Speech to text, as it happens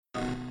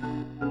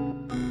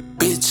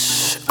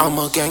I'm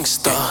a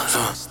gangster.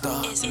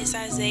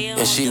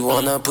 And she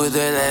wanna put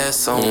that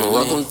ass on.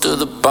 Welcome to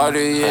the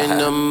party, ain't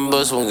nothing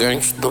but some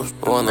gangsters.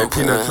 Wanna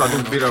put that Try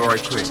this beat out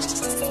right quick.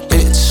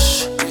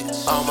 bitch.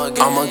 I'm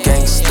a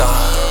gangster.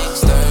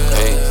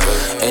 Hey.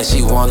 And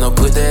she wanna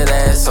put that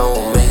ass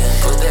on me.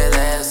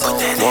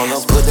 Wanna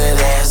put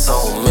that ass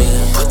on me.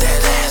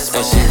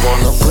 And she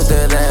wanna put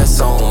that ass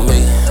on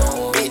me.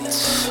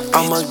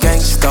 I'm a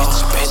gangster.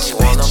 And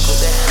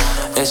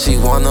she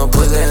wanna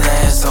put that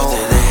ass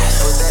on me.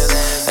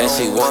 And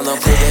she wanna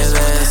put that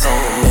ass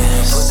on me.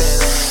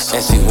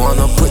 And she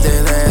wanna put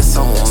that ass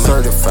on me.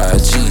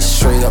 Certified G,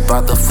 straight up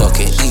out the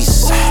fucking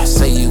east side.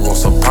 Say you want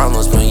some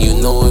problems, man, you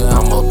know it,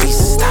 I'm a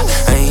beast. I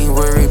ain't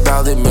worried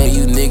about it, man,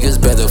 you niggas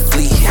better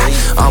flee.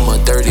 I'm a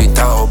dirty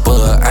dog,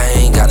 but I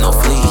ain't got no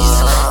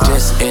fleas.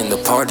 Just in the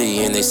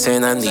party and they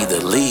saying I need to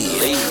leave.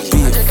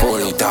 Be a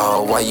 40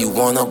 dog, why you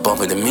wanna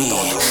bump into me?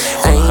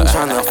 I ain't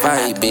tryna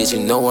fight, bitch, you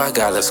know I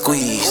gotta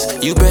squeeze.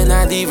 You better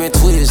not even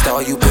twist,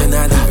 dog, you better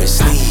not even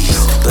sneeze.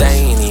 But I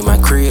ain't in my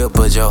crib,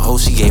 but your hoe,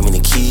 she gave me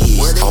the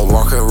keys. I'm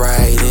walking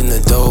right in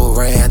the door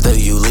right after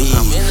you leave.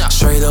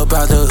 Straight up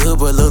out the hood,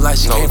 but look like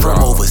she came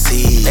from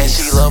overseas. And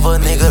she love a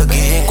nigga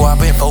getting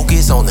guap and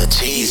focus on the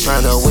cheese.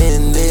 Tryna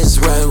win this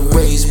rat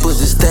race, put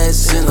the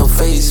stats in her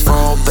face.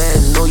 Fall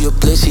back, know your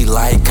place, she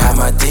like how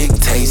my dick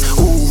tastes.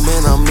 Ooh,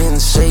 man, I'm in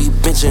shape,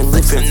 benching,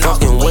 lifting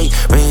fucking weight.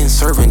 Man,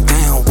 serving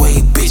down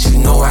weight, bitch, you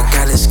know I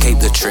gotta escape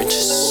the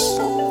trenches.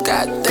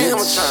 Goddamn,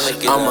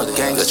 I'm a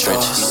gangster.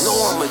 Trenches. You know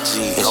I'm a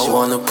G. And she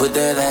wanna put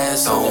that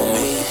ass on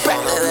me. Back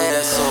that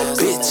ass on,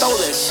 bitch.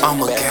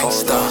 I'm a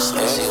gangster.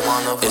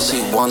 And she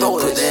wanna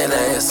put that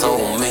ass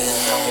on me.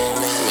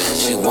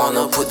 She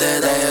wanna put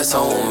that ass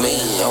on me,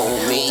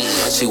 on me.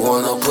 And she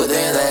wanna put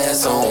that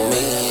ass on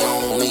me,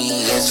 on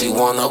me. And she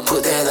wanna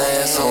put that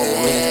ass on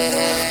me.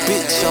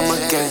 Bitch, I'm a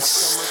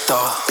gangster.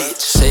 Bitch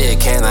said,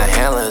 can I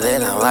handle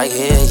that? I'm like,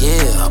 hell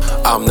yeah.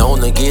 I'm known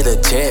to get a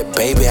jet,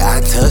 baby,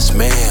 I touch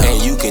man.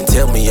 And you can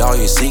tell me all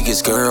your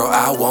secrets, girl,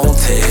 I won't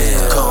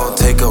tell. Come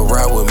take a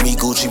ride with me,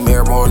 Gucci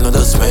Mare, more than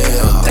the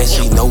smell. And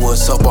she know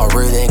what's up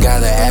already, ain't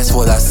gotta ask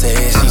what I said.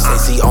 She say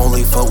she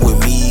only fuck with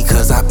me,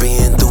 cause I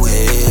been through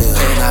hell.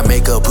 And I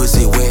make her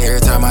pussy wet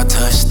every time I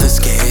touch the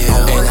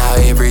scale. And how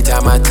every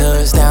time I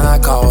touch down, I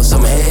call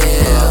some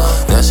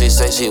hell. Now she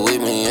say she with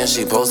me and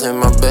she posting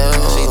my bell.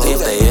 If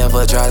they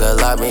ever try to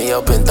lock me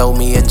up and throw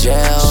me in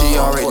jail, she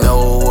already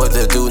know what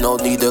to do, no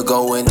need to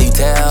go in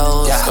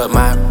details. Cause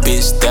my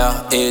bitch there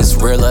is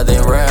realer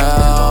than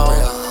real.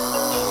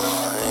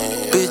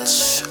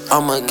 Bitch,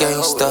 I'm a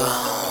gangster.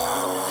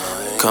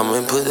 Come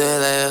and put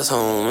that ass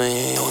on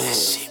me.